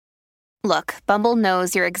Look, Bumble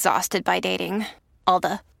knows you're exhausted by dating. All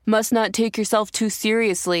the must not take yourself too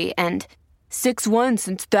seriously and 6'1"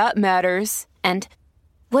 since that matters. And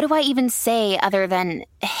what do I even say other than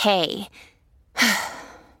hey?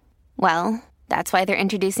 Well, that's why they're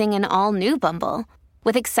introducing an all-new Bumble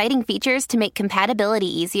with exciting features to make compatibility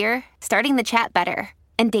easier, starting the chat better,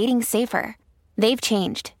 and dating safer. They've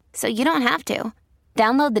changed, so you don't have to.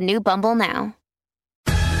 Download the new Bumble now.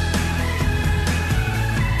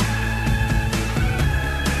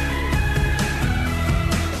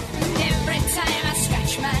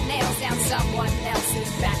 Someone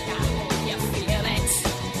else's back, I hope you feel it.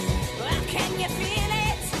 Well, can you feel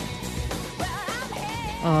it?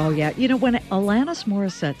 Well, Oh, yeah. You know, when Alanis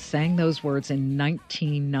Morissette sang those words in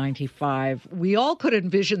 1995, we all could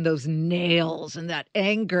envision those nails and that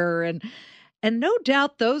anger. And no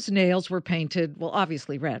doubt those nails were painted, well,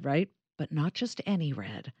 obviously red, right? But not just any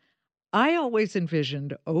red. I always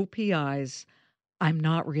envisioned OPI's I'm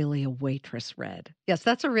Not Really a Waitress red. Yes,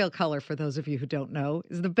 that's a real color for those of you who don't know.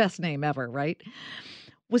 Is the best name ever, right?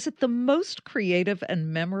 Was it the most creative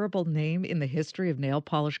and memorable name in the history of nail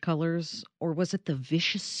polish colors? Or was it the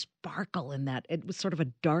vicious sparkle in that? It was sort of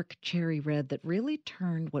a dark cherry red that really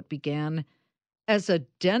turned what began as a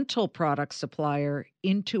dental product supplier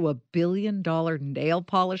into a billion-dollar nail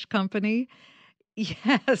polish company.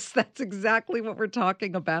 Yes, that's exactly what we're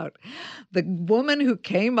talking about. The woman who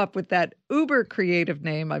came up with that uber creative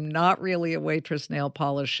name, I'm Not Really a Waitress Nail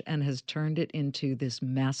Polish, and has turned it into this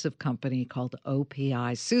massive company called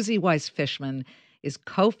OPI. Susie Weiss-Fishman is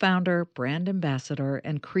co-founder, brand ambassador,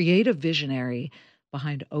 and creative visionary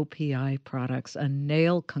behind OPI Products, a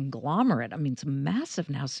nail conglomerate. I mean, it's massive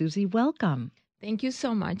now. Susie, welcome. Thank you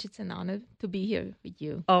so much. It's an honor to be here with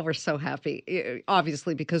you. Oh, we're so happy.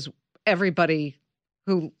 Obviously, because everybody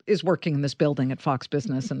who is working in this building at Fox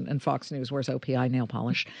Business and Fox News wears OPI nail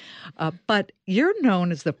polish. But you're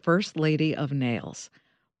known as the first lady of nails.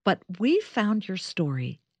 But we found your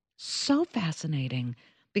story so fascinating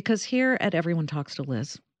because here at Everyone Talks to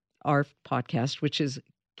Liz, our podcast, which is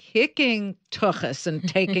kicking tuchus and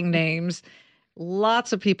taking names,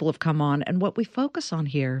 lots of people have come on. And what we focus on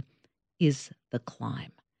here is the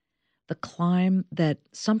climb that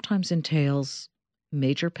sometimes entails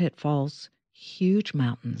major pitfalls, huge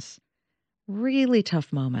mountains, really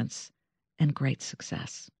tough moments, and great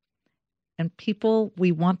success. And people,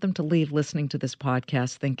 we want them to leave listening to this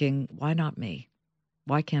podcast thinking, why not me?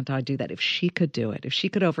 Why can't I do that? If she could do it, if she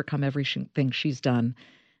could overcome everything she's done,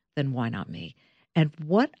 then why not me? And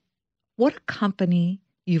what a company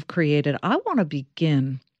you've created. I want to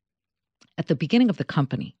begin at the beginning of the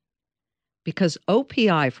company. Because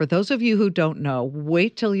OPI, for those of you who don't know,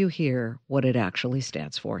 wait till you hear what it actually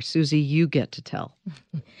stands for. Susie, you get to tell.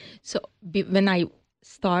 So when I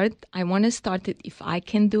start, I want to start it. If I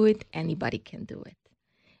can do it, anybody can do it.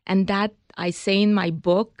 And that I say in my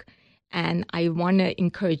book, and I want to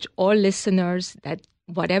encourage all listeners that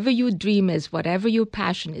whatever your dream is, whatever your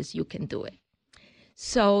passion is, you can do it.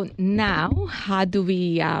 So now, how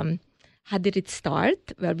did it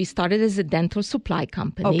start? Well, we started as a dental supply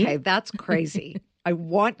company. Okay, that's crazy. I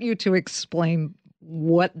want you to explain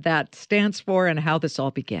what that stands for and how this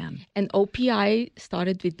all began. And OPI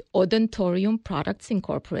started with Odontorium Products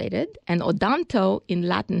Incorporated, and odonto in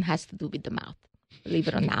Latin has to do with the mouth, believe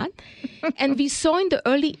it or not. And we saw in the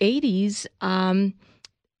early 80s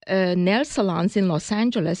nail salons in Los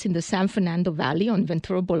Angeles in the San Fernando Valley on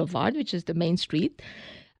Ventura Boulevard, which is the main street,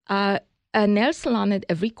 a nail salon at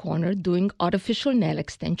every corner doing artificial nail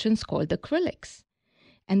extensions called acrylics.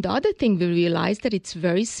 And the other thing we realized that it's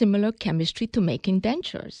very similar chemistry to making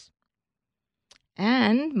dentures.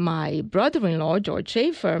 And my brother-in-law, George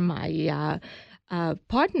Schaefer, my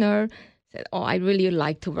partner, said, oh, I really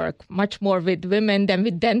like to work much more with women than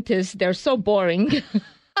with dentists. They're so boring.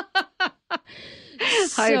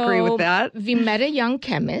 I agree with that. We met a young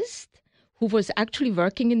chemist who was actually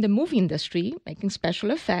working in the movie industry, making special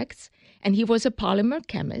effects. And he was a polymer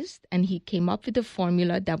chemist, and he came up with a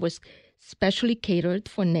formula that was specially catered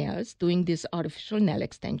for nails, doing these artificial nail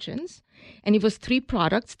extensions. And it was 3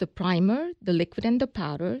 products, the primer, the liquid, and the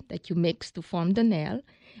powder that you mix to form the nail.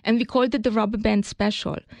 And we called it the rubber band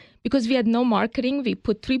special. Because we had no marketing, we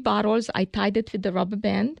put 3 bottles, I tied it with the rubber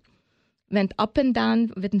band, went up and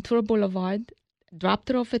down Ventura Boulevard,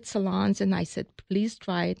 dropped it off at salons, and I said, please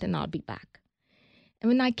try it, and I'll be back. And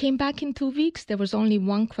when I came back in 2 weeks, there was only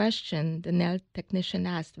one question the nail technician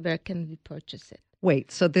asked, where can we purchase it?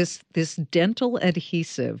 Wait, so this dental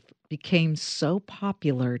adhesive became so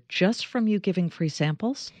popular just from you giving free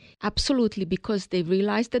samples? Absolutely, because they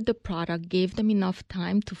realized that the product gave them enough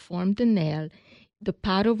time to form the nail the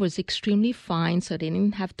powder was extremely fine, so they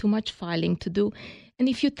didn't have too much filing to do. And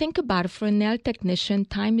if you think about it, for a nail technician,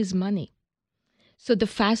 time is money. So the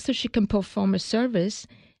faster she can perform a service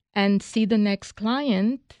and see the next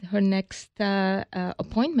client, her next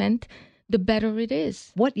appointment, the better it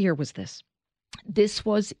is. What year was this? This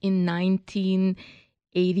was in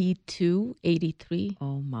 1982, 83.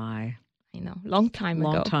 Oh, my. I know, long time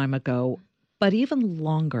ago. Long time ago. But even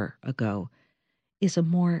longer ago is a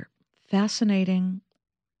more fascinating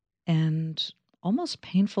and almost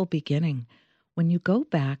painful beginning. When you go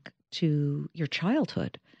back to your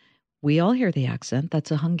childhood, we all hear the accent.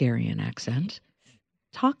 That's a Hungarian accent.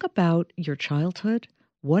 Talk about your childhood,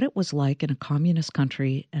 what it was like in a communist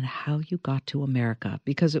country, and how you got to America,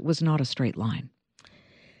 because it was not a straight line.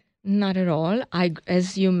 Not at all.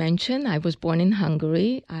 As you mentioned, I was born in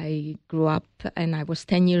Hungary. I grew up and I was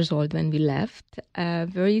 10 years old when we left.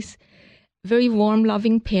 Very, very warm,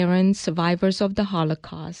 loving parents, survivors of the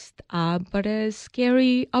Holocaust, but a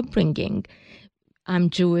scary upbringing.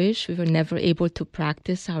 I'm Jewish. We were never able to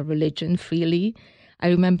practice our religion freely. I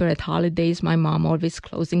remember at holidays, my mom always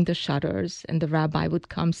closing the shutters, and the rabbi would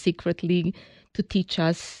come secretly to teach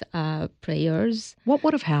us prayers. What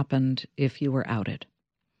would have happened if you were outed?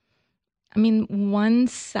 I mean,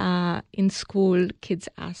 once in school, kids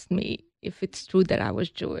asked me if it's true that I was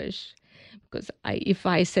Jewish. Because if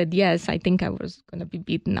I said yes, I think I was going to be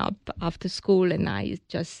beaten up after school. And I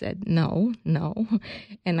just said no.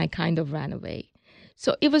 And I kind of ran away.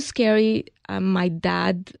 So it was scary. My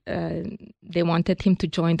dad, they wanted him to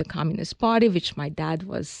join the Communist Party, which my dad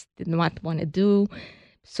did not want to do.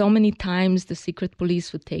 So many times the secret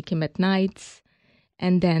police would take him at nights.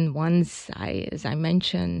 And then once, as I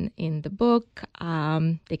mentioned in the book,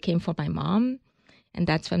 they came for my mom. And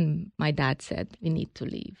that's when my dad said, we need to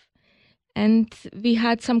leave. And we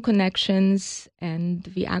had some connections,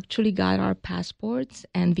 and we actually got our passports,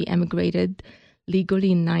 and we emigrated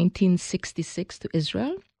legally in 1966 to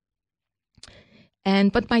Israel.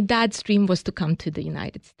 But my dad's dream was to come to the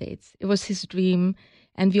United States. It was his dream.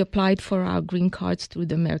 And we applied for our green cards through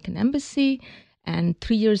the American Embassy. And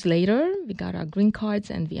 3 years later, we got our green cards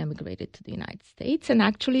and we emigrated to the United States. And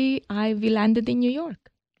actually, we landed in New York.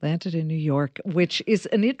 Landed in New York, which is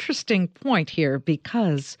an interesting point here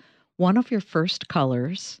because one of your first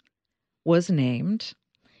colors was named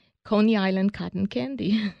Coney Island Cotton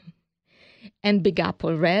Candy. And Big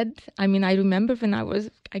Apple Red. I mean, I remember when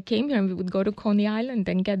I came here and we would go to Coney Island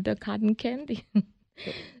and get the cotton candy.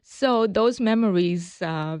 So those memories,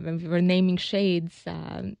 when we were naming shades,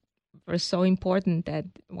 were so important that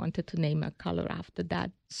I wanted to name a color after that.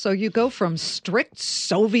 So you go from strict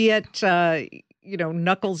Soviet,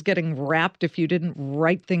 knuckles getting wrapped if you didn't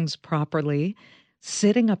write things properly,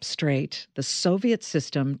 sitting up straight, the Soviet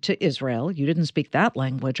system, to Israel. You didn't speak that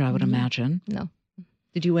language, I would imagine. No.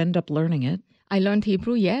 Did you end up learning it? I learned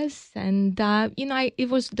Hebrew, yes. And, it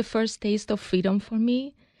was the first taste of freedom for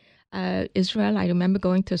me. Israel, I remember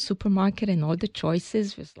going to a supermarket and all the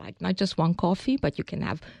choices was like not just one coffee, but you can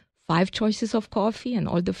have 5 choices of coffee and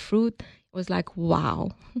all the fruit. It was like, wow.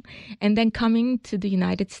 And then coming to the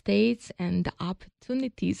United States and the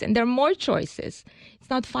opportunities, and there are more choices. It's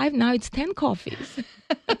not 5 now, it's 10 coffees.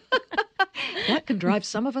 That can drive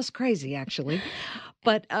some of us crazy, actually.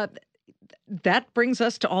 But that brings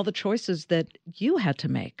us to all the choices that you had to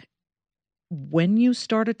make. When you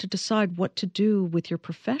started to decide what to do with your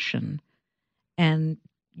profession and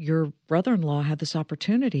your brother-in-law had this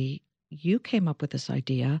opportunity, you came up with this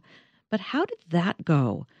idea. But how did that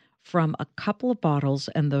go from a couple of bottles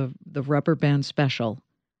and the rubber band special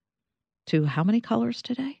to how many colors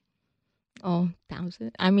today? Oh,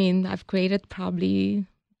 1,000. I mean, I've created probably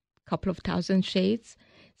a couple of 1,000 shades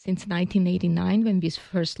since 1989 when we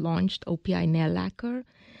first launched OPI Nail Lacquer.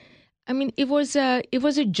 I mean, it was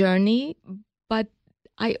a journey, but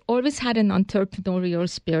I always had an entrepreneurial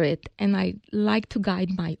spirit, and I like to guide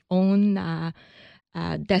my own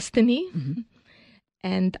destiny. Mm-hmm.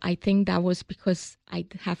 And I think that was because I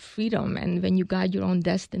have freedom. And when you guide your own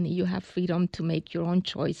destiny, you have freedom to make your own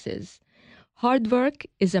choices. Hard work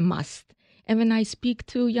is a must. And when I speak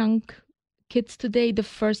to young kids today, the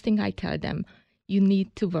first thing I tell them, you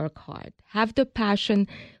need to work hard. Have the passion.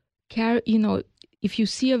 If you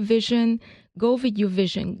see a vision, go with your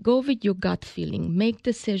vision. Go with your gut feeling. Make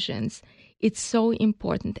decisions. It's so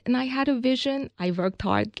important. And I had a vision. I worked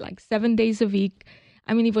hard like 7 days a week.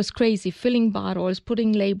 I mean, it was crazy, filling bottles,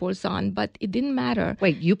 putting labels on, but it didn't matter.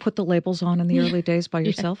 Wait, you put the labels on in the early days by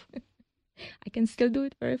yourself? Yeah. I can still do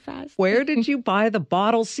it very fast. Where did you buy the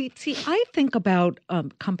bottles? See, I think about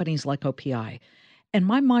companies like OPI, And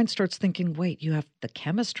my mind starts thinking, wait, you have the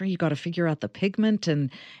chemistry, you got to figure out the pigment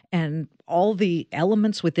and all the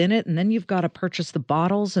elements within it. And then you've got to purchase the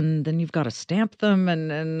bottles and then you've got to stamp them.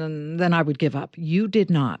 And then I would give up. You did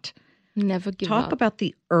not. Never give up. Talk about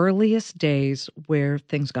the earliest days where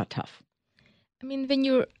things got tough. I mean, when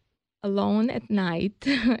you're alone at night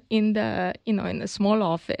in a small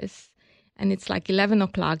office, and it's like 11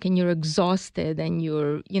 o'clock and you're exhausted and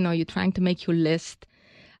you're trying to make your list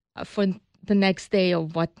for the next day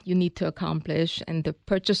of what you need to accomplish and the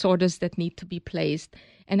purchase orders that need to be placed.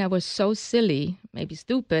 And I was so silly, maybe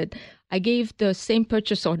stupid, I gave the same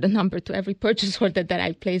purchase order number to every purchase order that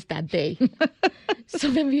I placed that day. So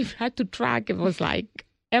then we had to track. It was like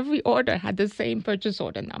every order had the same purchase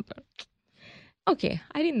order number. Okay,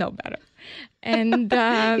 I didn't know better. And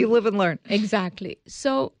you live and learn. Exactly.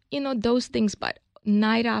 So, those things, but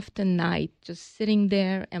night after night, just sitting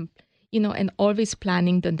there and always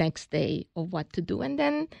planning the next day of what to do. And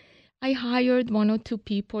then I hired one or two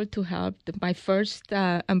people to help. My first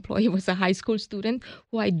employee was a high school student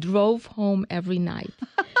who I drove home every night.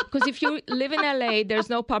 Because if you live in LA, there's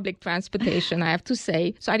no public transportation, I have to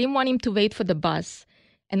say. So I didn't want him to wait for the bus.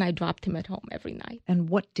 And I dropped him at home every night. And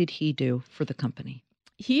what did he do for the company?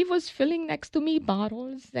 He was filling next to me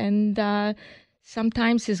bottles. And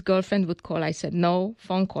sometimes his girlfriend would call. I said, no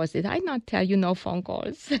phone calls. Did I not tell you no phone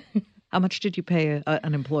calls? How much did you pay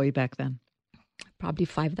an employee back then? Probably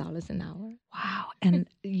 $5 an hour. Wow. And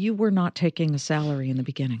you were not taking a salary in the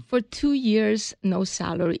beginning? For 2 years, no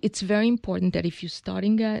salary. It's very important that if you're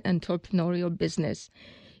starting an entrepreneurial business,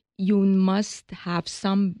 you must have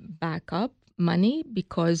some backup money,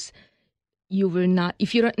 because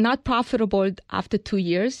if you're not profitable after 2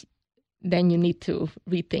 years, then you need to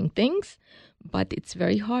rethink things. But it's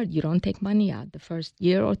very hard. You don't take money out the first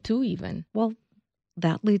year or two even. Well,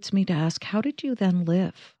 that leads me to ask, how did you then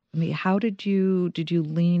live? I mean, how did you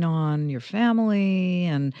lean on your family?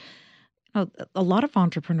 And a lot of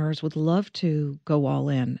entrepreneurs would love to go all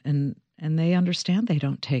in, and they understand they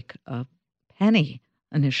don't take a penny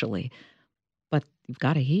initially, but you've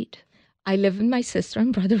got to eat. I live with my sister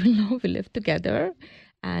and brother-in-law. We live together,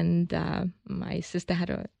 and my sister had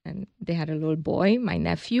a little boy, my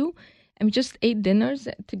nephew, and we just ate dinners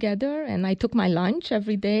together. And I took my lunch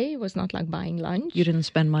every day. It was not like buying lunch. You didn't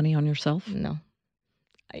spend money on yourself? No.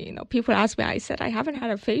 People ask me. I said I haven't had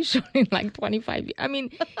a facial in like 25 years. I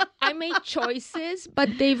mean, I made choices, but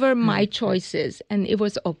they were my choices, and it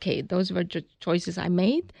was okay. Those were just choices I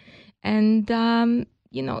made, and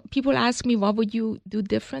people ask me, what would you do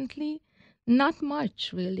differently? Not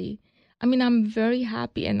much, really. I mean, I'm very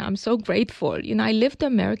happy and I'm so grateful. I lived the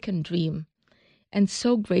American dream, and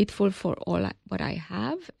so grateful for what I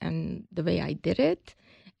have and the way I did it.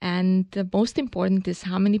 And the most important is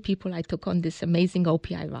how many people I took on this amazing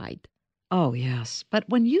OPI ride. Oh, yes. But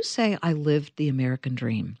when you say I lived the American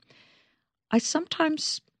dream, I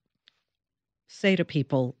sometimes say to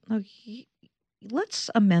people, let's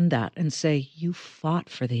amend that and say you fought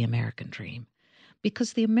for the American dream,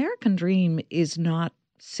 because the American dream is not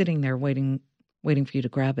sitting there waiting for you to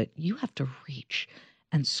grab it. You have to reach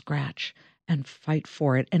and scratch and fight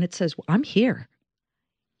for it. And it says, well, I'm here.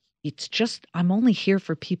 It's just, I'm only here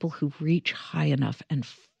for people who reach high enough and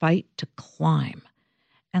fight to climb.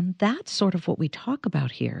 And that's sort of what we talk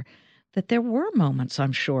about here, that there were moments,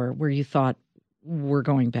 I'm sure, where you thought we're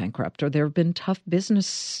going bankrupt, or there have been tough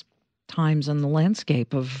business times on the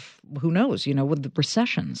landscape of, who knows, with the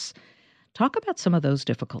recessions. Talk about some of those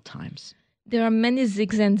difficult times. There are many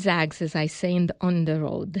zigs and zags, as I say, on the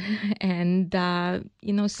road. And,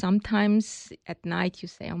 sometimes at night you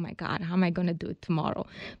say, oh my God, how am I going to do it tomorrow?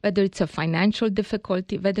 Whether it's a financial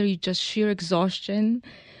difficulty, whether you just sheer exhaustion,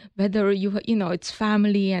 whether it's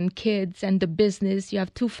family and kids and the business. You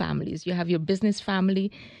have two families. You have your business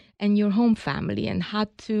family and your home family, and how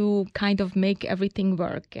to kind of make everything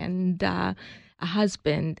work, and a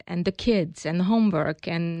husband and the kids and homework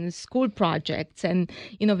and school projects. And,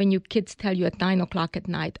 when your kids tell you at 9 o'clock at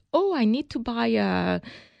night, oh, I need to buy a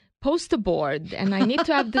poster board and I need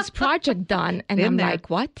to have this project done. And I'm like,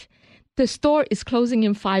 what? The store is closing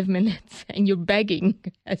in 5 minutes and you're begging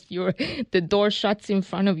as the door shuts in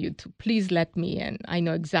front of you to please let me in. I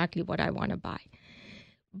know exactly what I want to buy.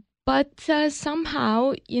 But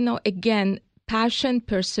somehow, again, passion,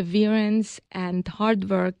 perseverance, and hard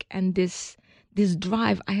work, and this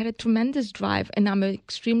drive. I had a tremendous drive, and I'm an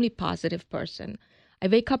extremely positive person. I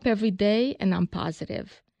wake up every day and I'm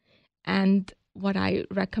positive. And what I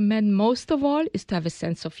recommend most of all is to have a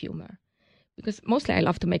sense of humor. Because mostly I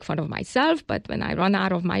love to make fun of myself, but when I run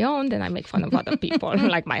out of my own, then I make fun of other people,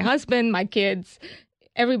 like my husband, my kids.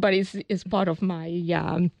 Everybody is part of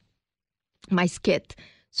my my skit.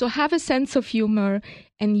 So have a sense of humor.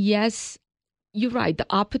 And yes, you're right, the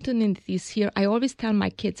opportunity is here. I always tell my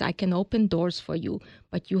kids, I can open doors for you,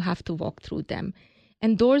 but you have to walk through them.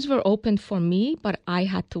 And doors were opened for me, but I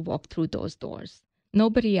had to walk through those doors.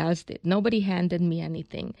 Nobody else did. Nobody handed me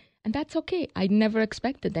anything. And that's okay. I never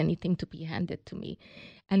expected anything to be handed to me.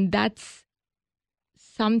 And that's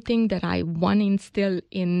something that I want to instill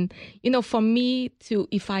in, for me to,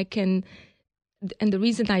 if I can, and the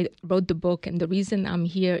reason I wrote the book and the reason I'm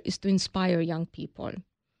here is to inspire young people.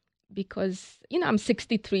 Because, I'm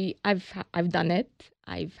 63, I've done it,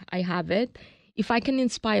 I have it. If I can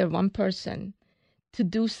inspire one person to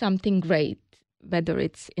do something great, whether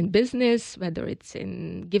it's in business, whether it's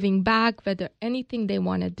in giving back, whether anything they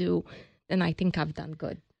want to do, then I think I've done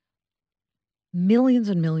good. Millions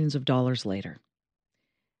and millions of dollars later,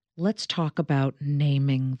 let's talk about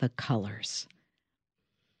naming the colors.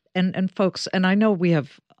 And folks, and I know we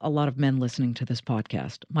have a lot of men listening to this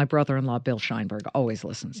podcast. My brother-in-law, Bill Scheinberg, always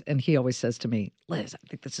listens. And he always says to me, Liz, I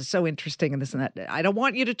think this is so interesting and this and that. I don't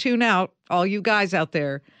want you to tune out, all you guys out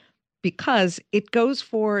there, because it goes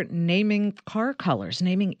for naming car colors,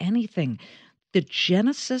 naming anything. The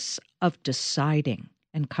genesis of deciding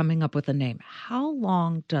and coming up with a name, how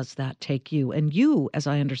long does that take you? And you, as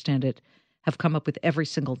I understand it, have come up with every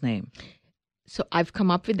single name. So I've come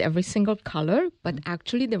up with every single color, but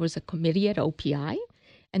actually there was a committee at OPI,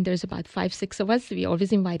 and there's about 5-6 of us. We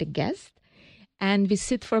always invite a guest, and we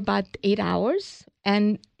sit for about 8 hours,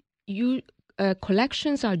 and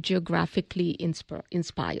collections are geographically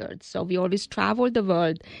inspired. So we always travel the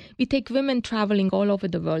world. We take women traveling all over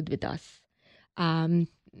the world with us.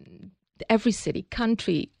 Every city,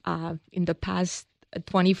 country in the past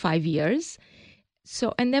 25 years.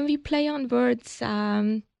 So, and then we play on words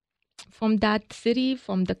from that city,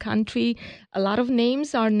 from the country. A lot of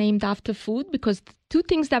names are named after food because the two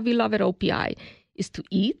things that we love at OPI is to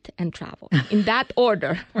eat and travel in that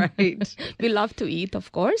order. Right. We love to eat,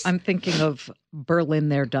 of course. I'm thinking of Berlin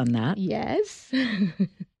there, done that. Yes.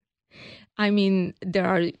 I mean,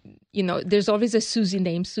 there's always a Susie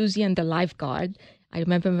named Susie and the lifeguard. I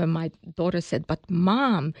remember when my daughter said, but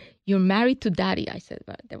Mom, you're married to Daddy. I said,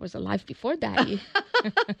 well, there was a life before Daddy.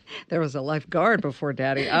 There was a lifeguard before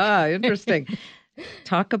Daddy. Interesting.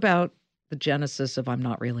 Talk about the genesis of I'm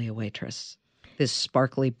Not Really a Waitress. This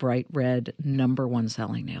sparkly, bright red, #1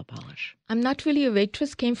 selling nail polish. I'm Not Really a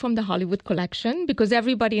Waitress came from the Hollywood collection because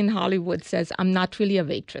everybody in Hollywood says, I'm not really a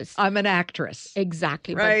waitress. I'm an actress.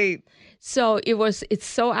 Exactly. Right. So it's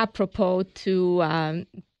so apropos to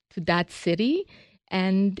that city.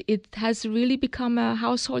 And it has really become a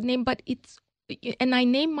household name. And I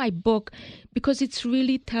named my book because it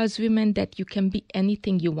really tells women that you can be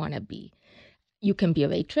anything you want to be. You can be a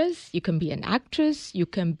waitress, you can be an actress, you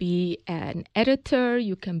can be an editor,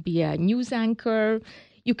 you can be a news anchor,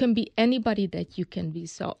 you can be anybody that you can be.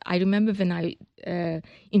 So I remember when I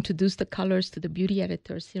introduced the colors to the beauty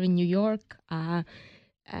editors here in New York,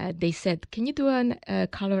 they said, can you do a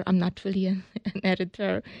color? I'm not really an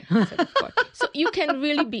editor. I said, of course. So you can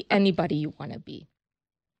really be anybody you want to be.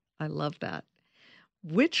 I love that.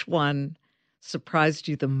 Which one surprised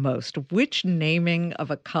you the most? Which naming of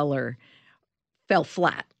a color fell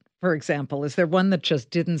flat, for example? Is there one that just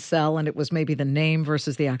didn't sell and it was maybe the name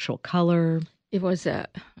versus the actual color? It was, oh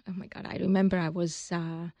my God, I remember I was,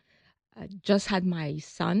 just had my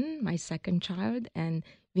son, my second child, and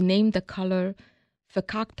we named the color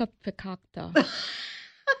Fakakta Fakakta.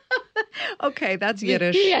 Okay, that's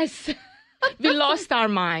Yiddish. Yes. We lost our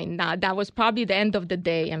mind. Now, that was probably the end of the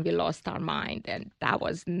day, and we lost our mind, and that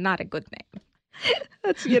was not a good name.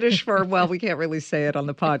 That's Yiddish for, well, we can't really say it on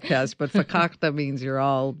the podcast, but Fakakta means you're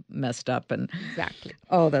all messed up. And Exactly.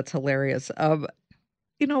 Oh, that's hilarious.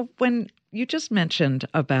 When you just mentioned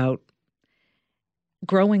about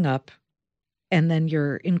growing up and then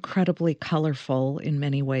your incredibly colorful, in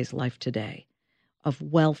many ways, life today of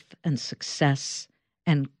wealth and success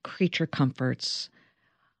and creature comforts,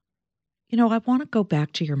 I want to go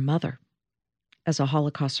back to your mother as a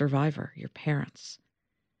Holocaust survivor, your parents.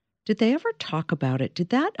 Did they ever talk about it? Did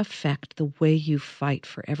that affect the way you fight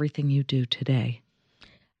for everything you do today?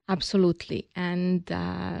 Absolutely. And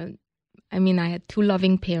I had two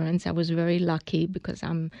loving parents. I was very lucky because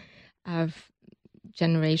I'm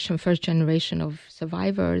first generation of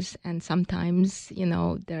survivors. And sometimes,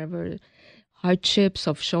 there were hardships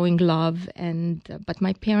of showing love. But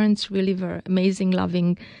my parents really were amazing,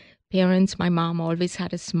 loving parents. My mom always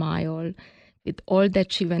had a smile. With all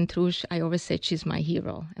that she went through, I always said she's my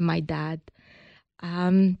hero, and my dad.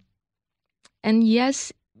 And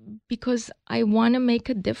yes, because I want to make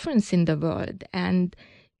a difference in the world. And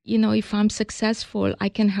if I'm successful, I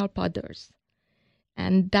can help others.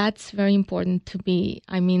 And that's very important to me.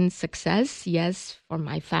 I mean, success, yes, for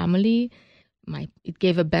my family. It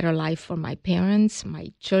gave a better life for my parents.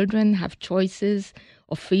 My children have choices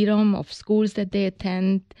of freedom, of schools that they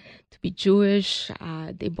attend, to be Jewish.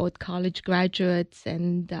 They both college graduates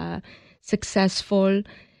and successful.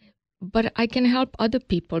 But I can help other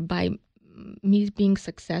people by me being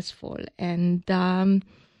successful. And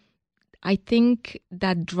I think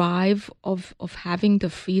that drive of having the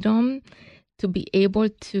freedom to be able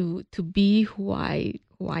to be who I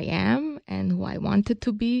am and who I wanted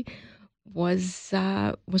to be was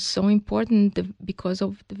so important because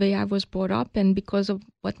of the way I was brought up and because of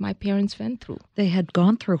what my parents went through. They had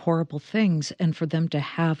gone through horrible things, and for them to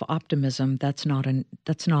have optimism, that's not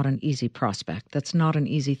an easy prospect. That's not an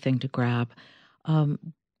easy thing to grab.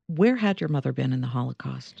 Where had your mother been in the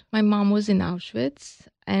Holocaust? My mom was in Auschwitz,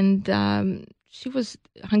 and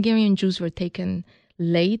Hungarian Jews were taken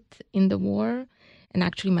late in the war. And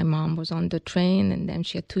actually, my mom was on the train, and then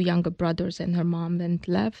she had two younger brothers, and her mom went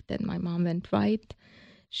left, and my mom went right.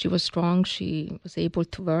 She was strong. She was able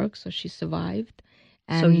to work, so she survived.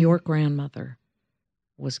 And so your grandmother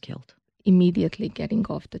was killed? Immediately getting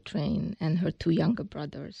off the train, and her two younger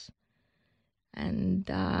brothers. And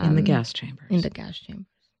in the gas chambers? In the gas chambers.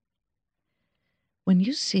 When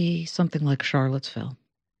you see something like Charlottesville,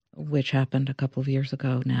 which happened a couple of years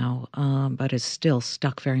ago now, but is still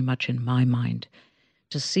stuck very much in my mind,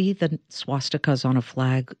 to see the swastikas on a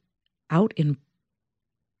flag out in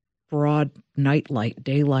broad nightlight,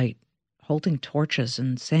 daylight, holding torches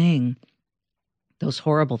and saying those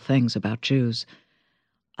horrible things about Jews,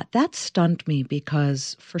 that stunned me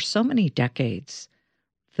because for so many decades,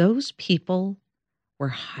 those people were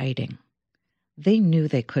hiding. They knew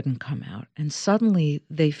they couldn't come out, and suddenly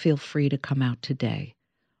they feel free to come out today.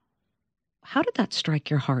 How did that strike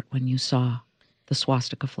your heart when you saw the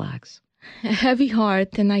swastika flags? A heavy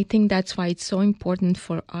heart, and I think that's why it's so important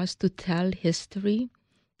for us to tell history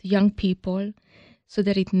to young people so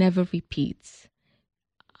that it never repeats.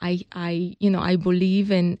 I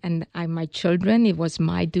believe in, and my children, it was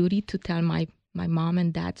my duty to tell my mom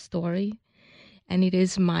and dad's story, and it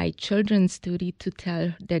is my children's duty to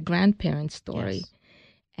tell their grandparents' story,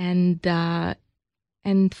 yes.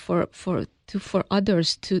 and for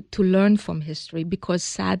others to learn from history, because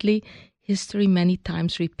sadly, history many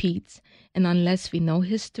times repeats. And unless we know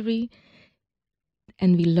history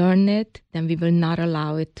and we learn it, then we will not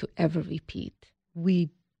allow it to ever repeat.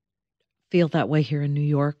 We feel that way here in New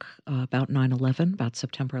York about 9/11, about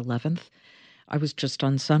September 11th. I was just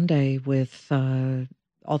on Sunday with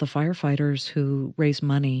all the firefighters who raise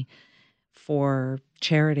money for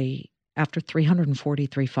charity after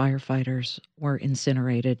 343 firefighters were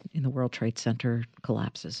incinerated in the World Trade Center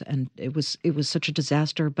collapses. And it was such a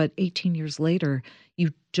disaster. But 18 years later,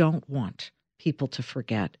 you don't want people to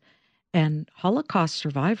forget. And Holocaust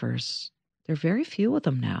survivors, there are very few of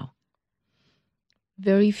them now.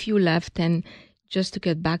 Very few left. And just to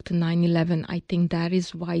get back to 9/11, I think that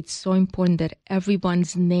is why it's so important that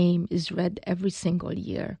everyone's name is read every single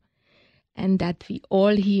year. And that we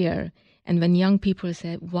all hear. And when young people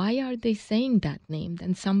say, why are they saying that name?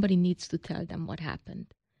 Then somebody needs to tell them what happened.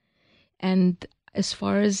 And as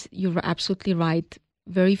far as you're absolutely right,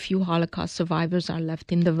 very few Holocaust survivors are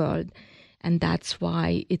left in the world. And that's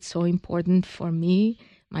why it's so important for me,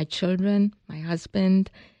 my children, my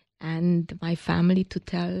husband, and my family to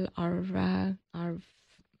tell our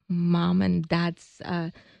mom and dad's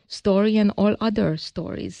story and all other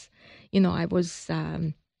stories.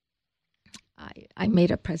 I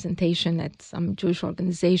made a presentation at some Jewish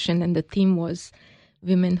organization, and the theme was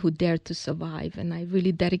Women Who Dare to Survive. And I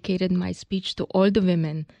really dedicated my speech to all the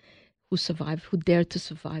women who survived, who dared to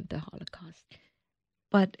survive the Holocaust.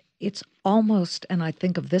 But it's almost, and I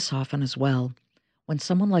think of this often as well, when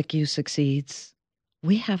someone like you succeeds,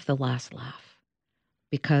 we have the last laugh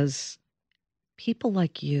because people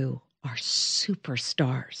like you are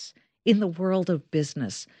superstars in the world of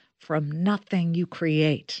business. From nothing, you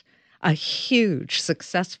create a huge,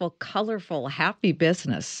 successful, colorful, happy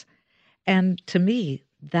business. And to me,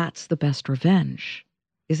 that's the best revenge.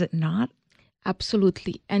 Is it not?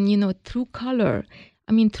 Absolutely. And, through color,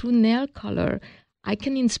 through nail color, I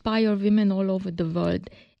can inspire women all over the world.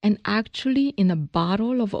 And actually, in a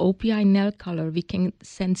bottle of OPI nail color, we can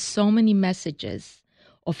send so many messages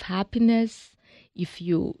of happiness. If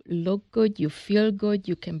you look good, you feel good,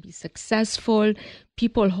 you can be successful.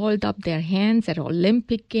 People hold up their hands at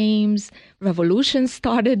Olympic Games. Revolution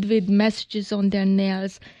started with messages on their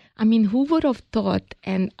nails. Who would have thought?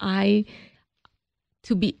 And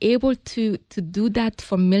to be able to do that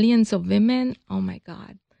for millions of women, oh my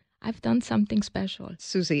God. I've done something special.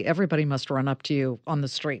 Susie, everybody must run up to you on the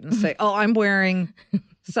street and say, oh, I'm wearing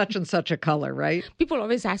such and such a color, right? People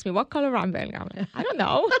always ask me what color I'm wearing. I'm like, I don't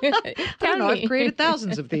know. I Tell don't know. me. I've created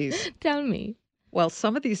thousands of these. Tell me. Well,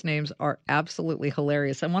 some of these names are absolutely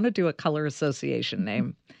hilarious. I want to do a color association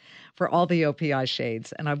name for all the OPI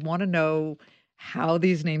shades, and I want to know how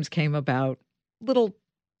these names came about. Little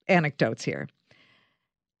anecdotes here.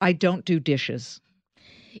 I don't do dishes.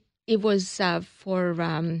 It was for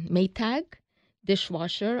Maytag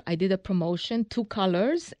dishwasher. I did a promotion, 2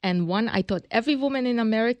 colors, and one I thought every woman in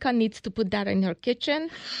America needs to put that in her kitchen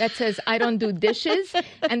that says I don't do dishes.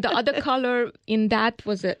 And the other color in that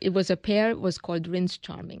was a pair was called Rinse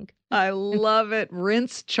Charming. I love it.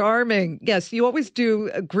 Rinse Charming. Yes, you always do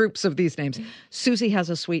groups of these names. Susie has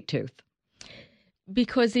a sweet tooth.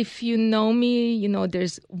 Because if you know me, you know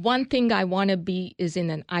there's one thing I want to be is in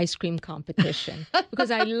an ice cream competition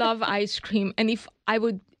because I love ice cream. And if I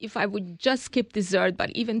would just skip dessert, but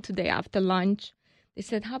even today after lunch, they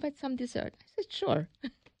said, "How about some dessert?" I said, "Sure."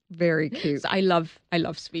 Very cute. So I love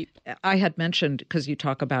sweet. I had mentioned, because you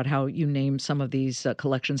talk about how you name some of these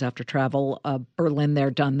collections after travel. Berlin,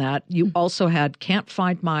 there, done that. You also had Can't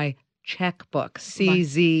Find My Checkbook,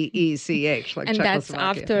 CZECH, like And that's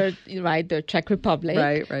Czechoslovakia. after, the Czech Republic.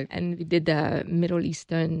 Right. And we did the Middle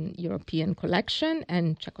Eastern European collection,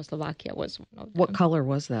 and Czechoslovakia was one of them. What color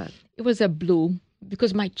was that? It was a blue,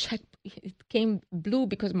 because it came blue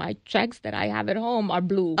because my checks that I have at home are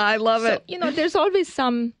blue. I love it. There's always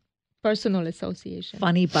some personal association.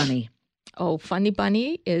 Funny Bunny. Oh, Funny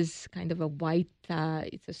Bunny is kind of a white,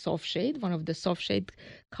 it's a soft shade, one of the soft shade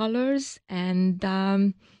colors. And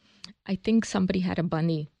I think somebody had a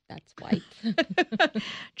bunny that's white.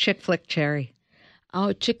 Chick Flick Cherry.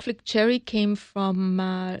 Oh, Chick Flick Cherry came from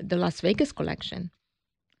the Las Vegas collection.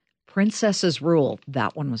 Princess's Rule.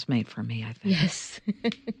 That one was made for me, I think. Yes.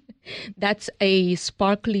 That's a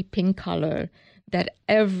sparkly pink color that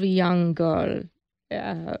every young girl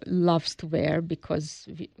loves to wear because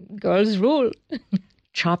girls rule.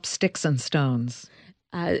 Chopsticks and Stones.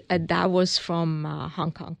 That was from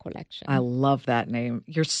Hong Kong collection. I love that name.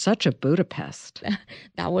 You're such a Budapest.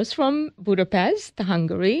 That was from Budapest,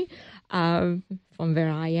 Hungary, from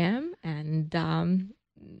where I am, and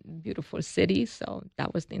beautiful city. So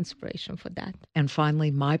that was the inspiration for that. And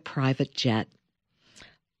finally, My Private Jet.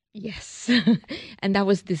 Yes. And that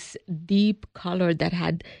was this deep color that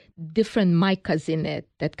had different micas in it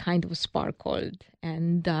that kind of sparkled.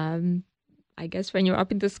 And I guess when you're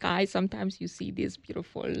up in the sky, sometimes you see these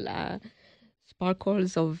beautiful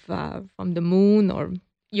sparkles of from the moon or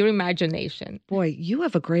your imagination. Boy, you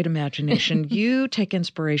have a great imagination. You take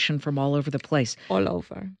inspiration from all over the place. All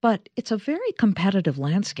over. But it's a very competitive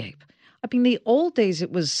landscape. I mean, the old days,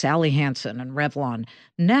 it was Sally Hansen and Revlon.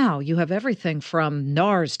 Now you have everything from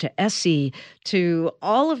NARS to Essie to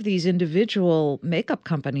all of these individual makeup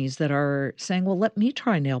companies that are saying, well, let me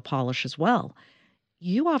try nail polish as well.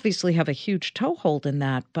 You obviously have a huge toehold in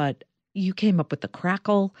that, but you came up with the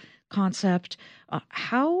crackle concept.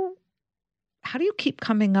 How do you keep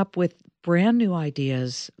coming up with brand new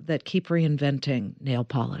ideas that keep reinventing nail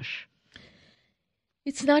polish?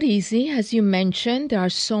 It's not easy. As you mentioned, there are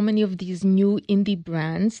so many of these new indie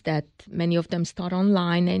brands that many of them start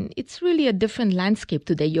online, and it's really a different landscape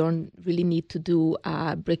today. You don't really need to do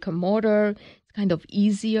brick and mortar. It's kind of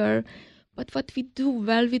easier. But what we do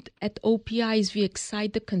well at OPI is we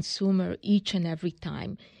excite the consumer each and every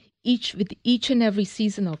time. With each and every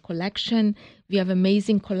seasonal collection, we have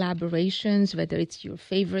amazing collaborations, whether it's your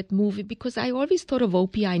favorite movie, because I always thought of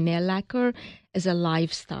OPI Nail Lacquer as a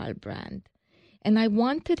lifestyle brand. And I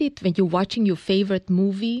wanted it when you're watching your favorite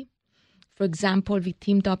movie. For example, we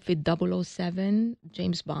teamed up with 007,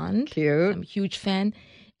 James Bond. Cute. I'm a huge fan.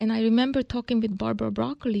 And I remember talking with Barbara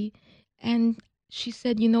Broccoli, and she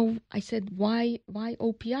said, I said, why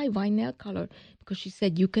OPI? Why nail color? Because she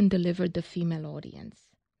said, you can deliver the female audience.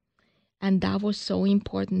 And that was so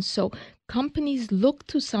important. So companies look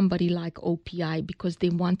to somebody like OPI because they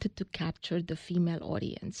wanted to capture the female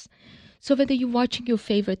audience. So whether you're watching your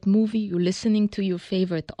favorite movie, you're listening to your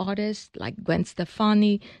favorite artist like Gwen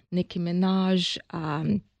Stefani, Nicki Minaj,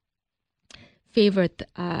 favorite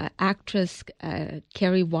actress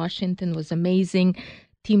Kerry Washington was amazing,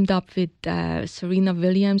 teamed up with Serena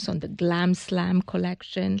Williams on the Glam Slam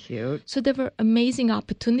collection. Cute. So there were amazing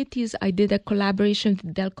opportunities. I did a collaboration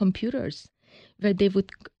with Dell Computers where they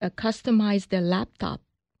would customize their laptop.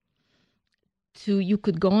 You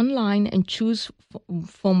could go online and choose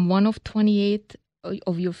from one of 28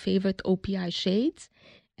 of your favorite OPI shades,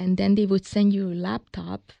 and then they would send you a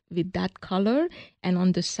laptop with that color. And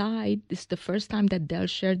on the side, this is the first time that Dell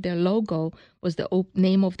shared their logo, was the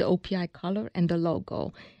name of the OPI color and the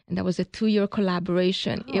logo. And that was a 2-year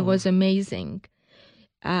collaboration. It was amazing.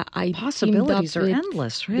 I Possibilities are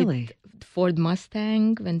endless, really. with Ford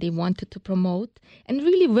Mustang when they wanted to promote. And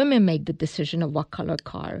really, women make the decision of what color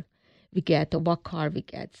car we get or what car we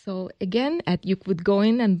get. So again, you could go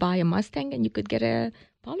in and buy a Mustang and you could get a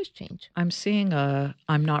polish change. I'm seeing a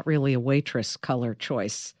I'm not really a waitress color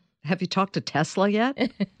choice. Have you talked to Tesla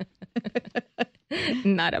yet?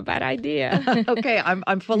 Not a bad idea. Okay,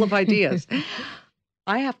 I'm full of ideas.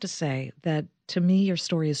 I have to say that to me, your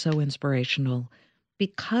story is so inspirational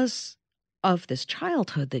because of this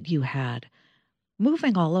childhood that you had,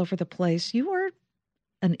 moving all over the place. You were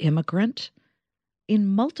an immigrant in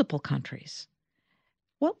multiple countries.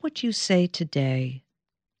 What would you say today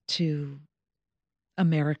to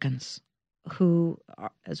Americans who,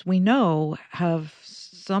 as we know, have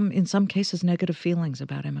in some cases, negative feelings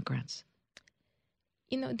about immigrants?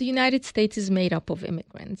 The United States is made up of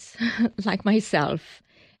immigrants, like myself.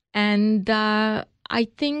 And I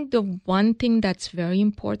think the one thing that's very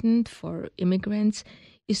important for immigrants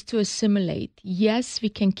is to assimilate. Yes, we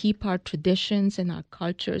can keep our traditions and our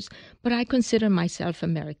cultures, but I consider myself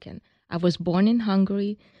American. I was born in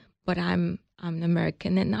Hungary, but I'm an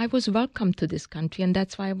American, and I was welcomed to this country, and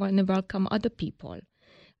that's why I want to welcome other people,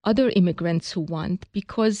 other immigrants who want,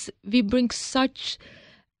 because we bring such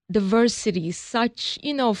diversity, such,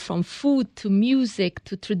 from food to music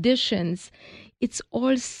to traditions. It's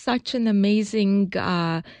all such an amazing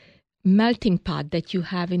melting pot that you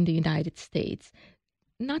have in the United States.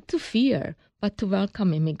 Not to fear, but to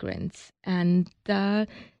welcome immigrants and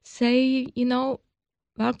say,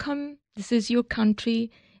 welcome, this is your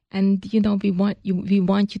country, and, we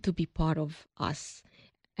want you to be part of us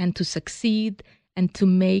and to succeed and to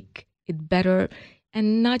make it better.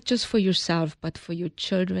 And not just for yourself, but for your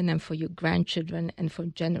children and for your grandchildren and for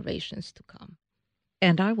generations to come.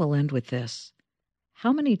 And I will end with this.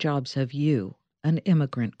 How many jobs have you, an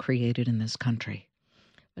immigrant, created in this country?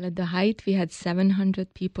 Well, at the height, we had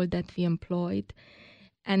 700 people that we employed.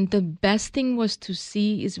 And the best thing was to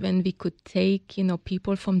see is when we could take,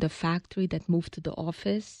 people from the factory that moved to the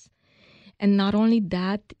office. And not only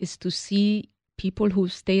that, is to see people who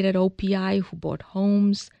stayed at OPI, who bought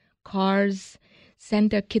homes, cars,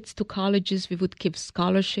 send their kids to colleges. We would give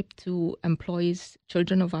scholarship to employees,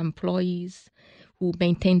 children of our employees who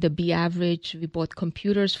maintained the B average. We bought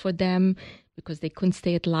computers for them because they couldn't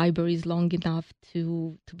stay at libraries long enough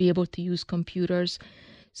to be able to use computers.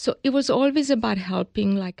 So it was always about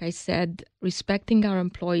helping, like I said, respecting our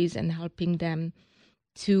employees and helping them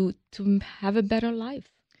to have a better life.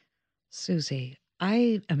 Susie,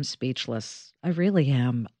 I am speechless. I really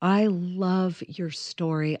am. I love your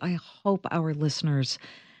story. I hope our listeners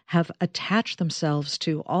have attached themselves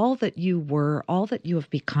to all that you were, all that you have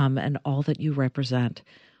become, and all that you represent,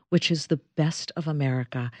 which is the best of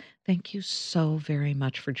America. Thank you so very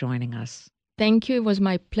much for joining us. Thank you. It was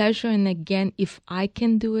my pleasure. And again, if I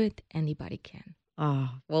can do it, anybody can.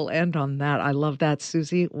 We'll end on that. I love that.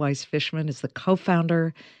 Susie Weiss-Fishman is the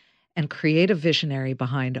co-founder and creative visionary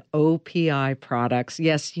behind OPI Products.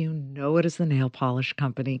 Yes, you know it is the nail polish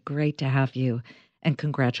company. Great to have you, and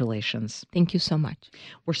congratulations. Thank you so much.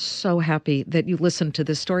 We're so happy that you listened to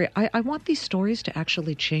this story. I want these stories to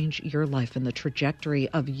actually change your life and the trajectory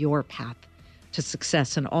of your path to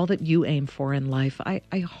success and all that you aim for in life.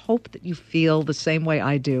 I hope that you feel the same way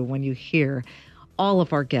I do when you hear all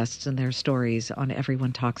of our guests and their stories on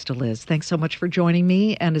Everyone Talks to Liz. Thanks so much for joining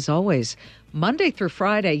me. And as always, Monday through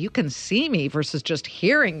Friday, you can see me versus just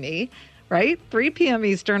hearing me, right? 3 p.m.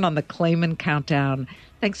 Eastern on the Clayman Countdown.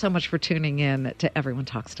 Thanks so much for tuning in to Everyone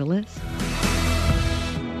Talks to Liz.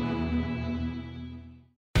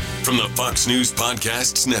 From the Fox News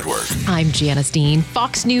Podcasts Network. I'm Janice Dean,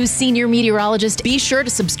 Fox News senior meteorologist. Be sure to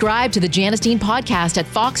subscribe to the Janice Dean podcast at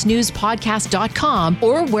foxnewspodcast.com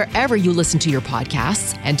or wherever you listen to your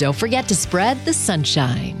podcasts. And don't forget to spread the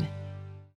sunshine.